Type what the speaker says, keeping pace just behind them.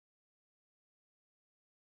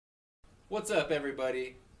What's up,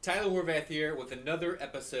 everybody? Tyler Horvath here with another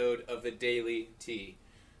episode of the Daily Tea.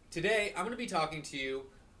 Today, I'm going to be talking to you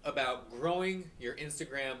about growing your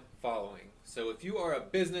Instagram following. So if you are a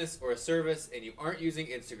business or a service and you aren't using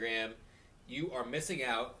Instagram, you are missing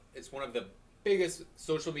out. It's one of the biggest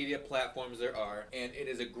social media platforms there are, and it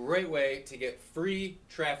is a great way to get free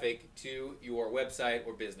traffic to your website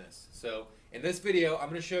or business. So in this video, I'm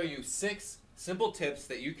going to show you 6 simple tips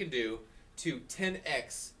that you can do to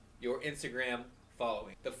 10x your Instagram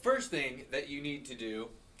following. The first thing that you need to do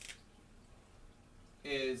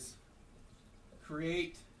is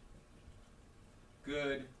create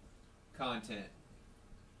good content.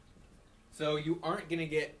 So you aren't going to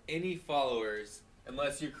get any followers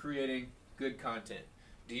unless you're creating good content.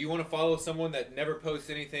 Do you want to follow someone that never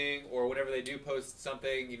posts anything, or whenever they do post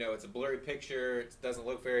something, you know, it's a blurry picture, it doesn't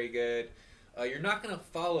look very good? You're not going to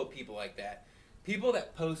follow people like that. People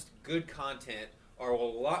that post good content are a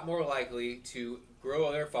lot more likely to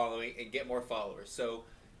grow their following and get more followers. So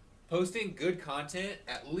posting good content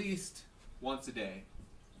at least once a day.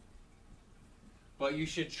 But you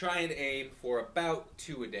should try and aim for about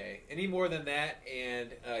 2 a day. Any more than that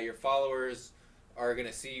and your followers are going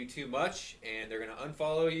to see you too much and they're going to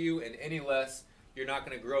unfollow you, and any less you're not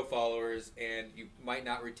going to grow followers and you might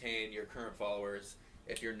not retain your current followers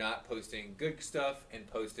if you're not posting good stuff and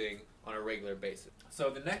posting on a regular basis. So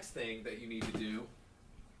the next thing that you need to do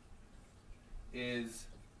is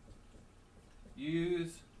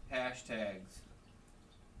use hashtags.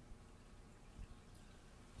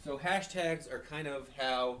 So hashtags are kind of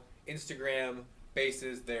how Instagram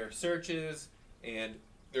bases their searches and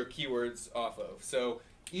their keywords off of. So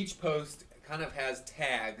each post kind of has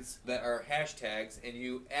tags that are hashtags, and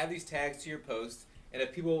you add these tags to your post, and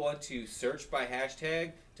if people want to search by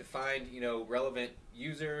hashtag to find, you know, relevant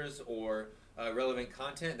users or relevant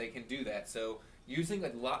content, they can do that. So using a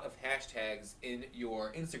lot of hashtags in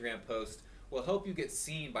your Instagram post will help you get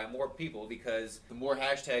seen by more people, because the more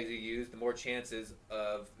hashtags you use, the more chances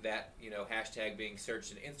of that, you know, hashtag being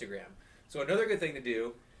searched in Instagram. So another good thing to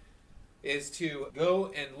do is to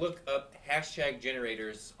go and look up hashtag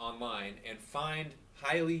generators online and find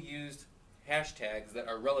highly used hashtags that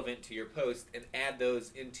are relevant to your post and add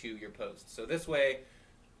those into your post. So this way,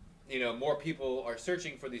 you know, more people are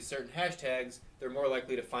searching for these certain hashtags, they're more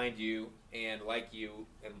likely to find you and like you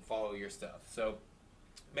and follow your stuff. So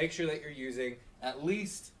make sure that you're using at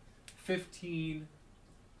least 15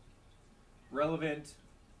 relevant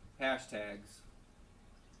hashtags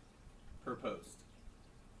per post.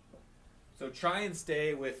 So try and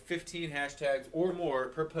stay with 15 hashtags or more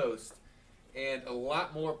per post, and a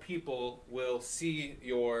lot more people will see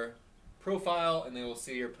your profile and they will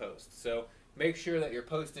see your post. So make sure that you're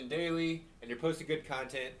posting daily and you're posting good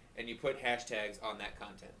content and you put hashtags on that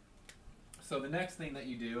content. So the next thing that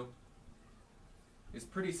you do is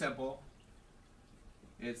pretty simple.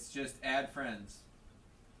 It's just add friends.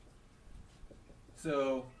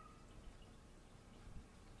 So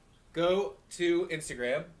go to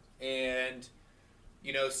Instagram and,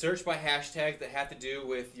 you know, search by hashtags that have to do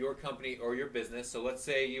with your company or your business. So let's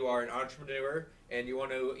say you are an entrepreneur and you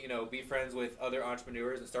want to, you know, be friends with other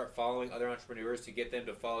entrepreneurs and start following other entrepreneurs to get them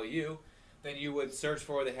to follow you. Then you would search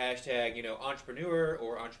for the hashtag, you know, entrepreneur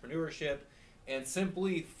or entrepreneurship, and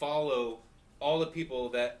simply follow all the people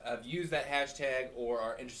that have used that hashtag or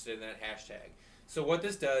are interested in that hashtag. So what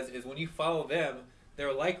this does is when you follow them,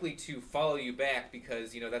 they're likely to follow you back,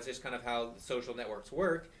 because, you know, that's just kind of how social networks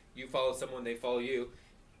work. You follow someone, they follow you.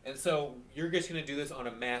 And so you're just going to do this on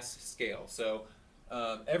a mass scale. So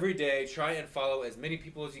every day, try and follow as many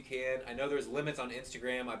people as you can. I know there's limits on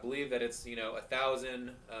Instagram. I believe that it's, you know,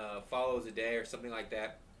 1,000 follows a day or something like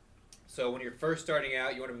that. So when you're first starting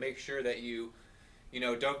out, you want to make sure that you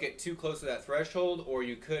know, don't get too close to that threshold, or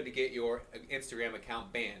you could get your Instagram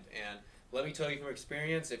account banned. And let me tell you from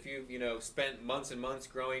experience, if you've, you know, spent months and months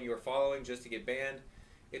growing your following just to get banned,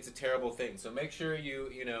 it's a terrible thing. So make sure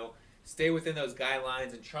you know, stay within those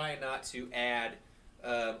guidelines and try not to add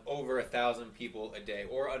over 1,000 people a day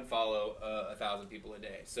or unfollow 1,000 people a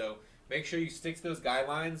day. So make sure you stick to those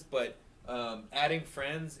guidelines, but adding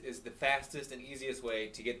friends is the fastest and easiest way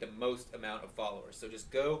to get the most amount of followers. So just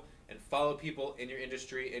go and follow people in your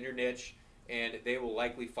industry, in your niche, and they will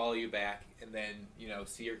likely follow you back, and then, you know,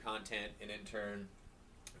 see your content and in turn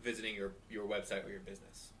visiting your website or your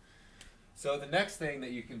business. So the next thing that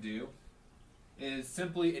you can do is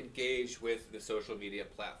simply engage with the social media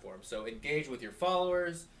platform. So engage with your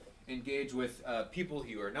followers, engage with people who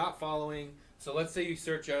you are not following. So let's say you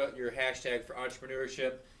search out your hashtag for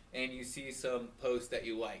entrepreneurship and you see some posts that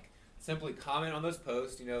you like. Simply comment on those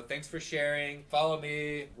posts, you know, thanks for sharing, follow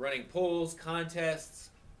me, running polls, contests,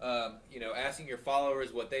 Asking your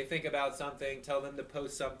followers what they think about something, tell them to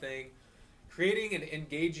post something. Creating an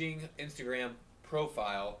engaging Instagram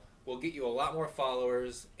profile will get you a lot more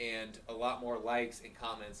followers and a lot more likes and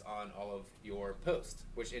comments on all of your posts,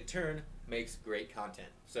 which in turn makes great content.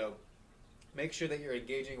 So make sure that you're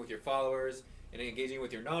engaging with your followers and engaging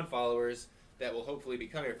with your non-followers that will hopefully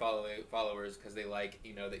become your followers because they like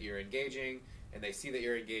that you're engaging and they see that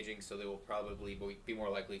you're engaging, so they will probably be more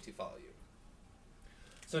likely to follow you.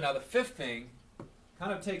 So now the fifth thing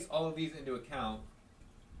kind of takes all of these into account.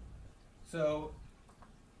 So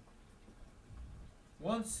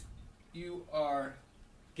once you are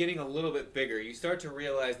getting a little bit bigger, you start to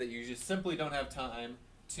realize that you just simply don't have time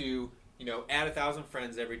to add 1,000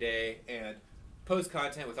 friends every day and post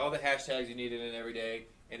content with all the hashtags you need in it every day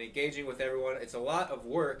and engaging with everyone. It's a lot of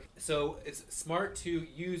work, so it's smart to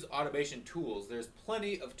use automation tools. There's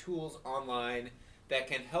plenty of tools online that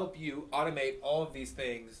can help you automate all of these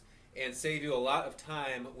things and save you a lot of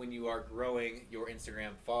time when you are growing your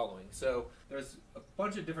Instagram following. So there's a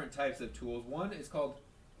bunch of different types of tools. One is called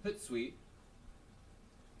Hootsuite,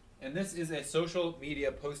 and this is a social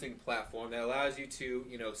media posting platform that allows you to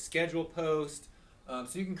schedule posts,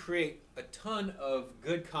 so you can create a ton of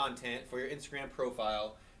good content for your Instagram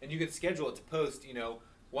profile, and you can schedule it to post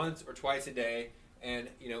once or twice a day, and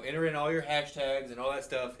enter in all your hashtags and all that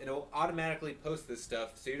stuff, and it will automatically post this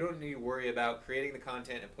stuff, so you don't need to worry about creating the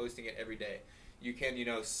content and posting it every day. You can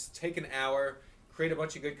take an hour, create a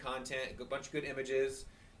bunch of good content, a bunch of good images,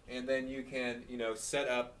 and then you can set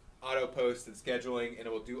up auto posts and scheduling, and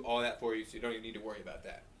it will do all that for you, so you don't even need to worry about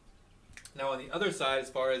that. Now on the other side, as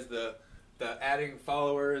far as the adding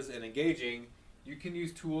followers and engaging, you can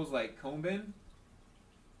use tools like Combin.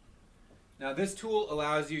 Now this tool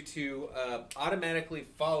allows you to automatically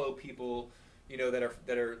follow people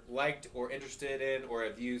that are liked or interested in or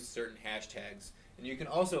have used certain hashtags. And you can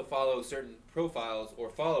also follow certain profiles or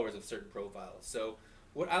followers of certain profiles. So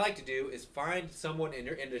what I like to do is find someone in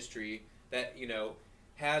your industry that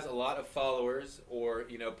has a lot of followers or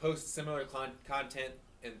posts similar content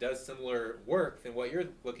and does similar work than what you're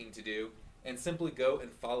looking to do, and simply go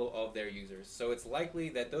and follow all of their users. So it's likely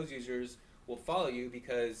that those users will follow you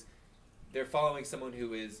because they're following someone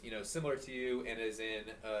who is similar to you and is in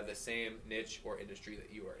the same niche or industry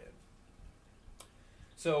that you are in.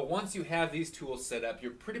 So once you have these tools set up,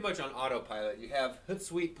 you're pretty much on autopilot. You have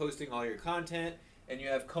Hootsuite posting all your content, and you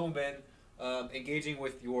have Combin engaging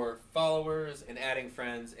with your followers and adding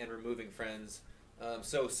friends and removing friends.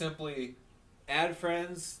 So simply add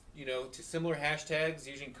friends to similar hashtags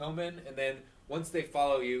using Combin, and then once they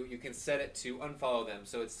follow you, you can set it to unfollow them.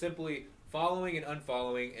 So it's simply following and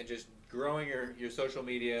unfollowing and just growing your social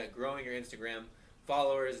media, growing your Instagram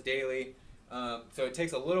followers daily. So it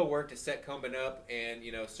takes a little work to set Combin up and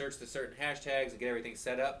search the certain hashtags and get everything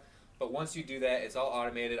set up. But once you do that, it's all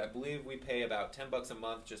automated. I believe we pay about $10 a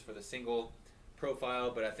month just for the single profile,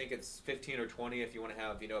 but I think it's 15 or 20 if you want to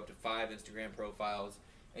have up to 5 Instagram profiles,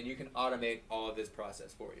 and you can automate all of this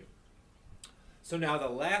process for you. So now the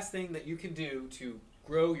last thing that you can do to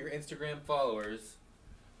grow your Instagram followers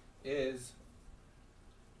is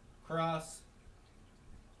cross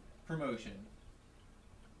promotion.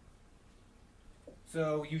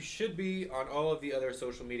 So you should be on all of the other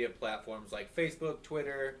social media platforms like Facebook,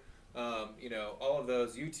 Twitter, all of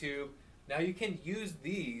those, YouTube. Now you can use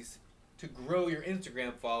these to grow your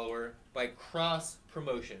Instagram follower by cross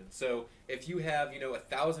promotion. So if you have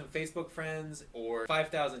 1,000 Facebook friends or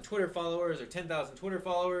 5,000 Twitter followers or 10,000 Twitter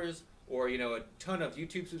followers or a ton of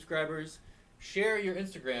YouTube subscribers, share your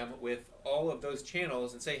Instagram with all of those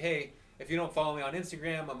channels and say, hey, if you don't follow me on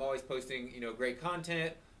Instagram, I'm always posting great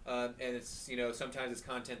content, and it's sometimes it's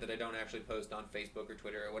content that I don't actually post on Facebook or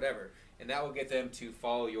Twitter or whatever, and that will get them to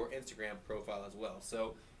follow your Instagram profile as well.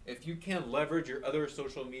 So if you can leverage your other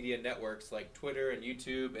social media networks like Twitter and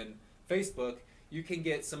YouTube and Facebook, you can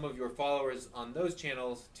get some of your followers on those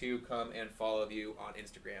channels to come and follow you on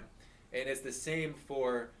Instagram. And it's the same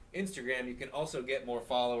for Instagram. You can also get more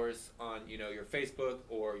followers on your Facebook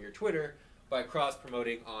or your Twitter by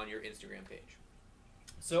cross-promoting on your Instagram page.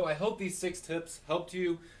 So I hope these 6 tips helped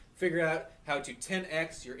you figure out how to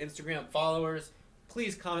 10x your Instagram followers.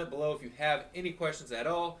 Please comment below if you have any questions at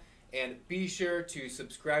all, and be sure to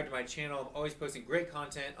subscribe to my channel. I'm always posting great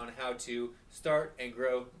content on how to start and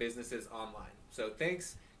grow businesses online. So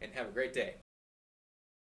thanks, and have a great day.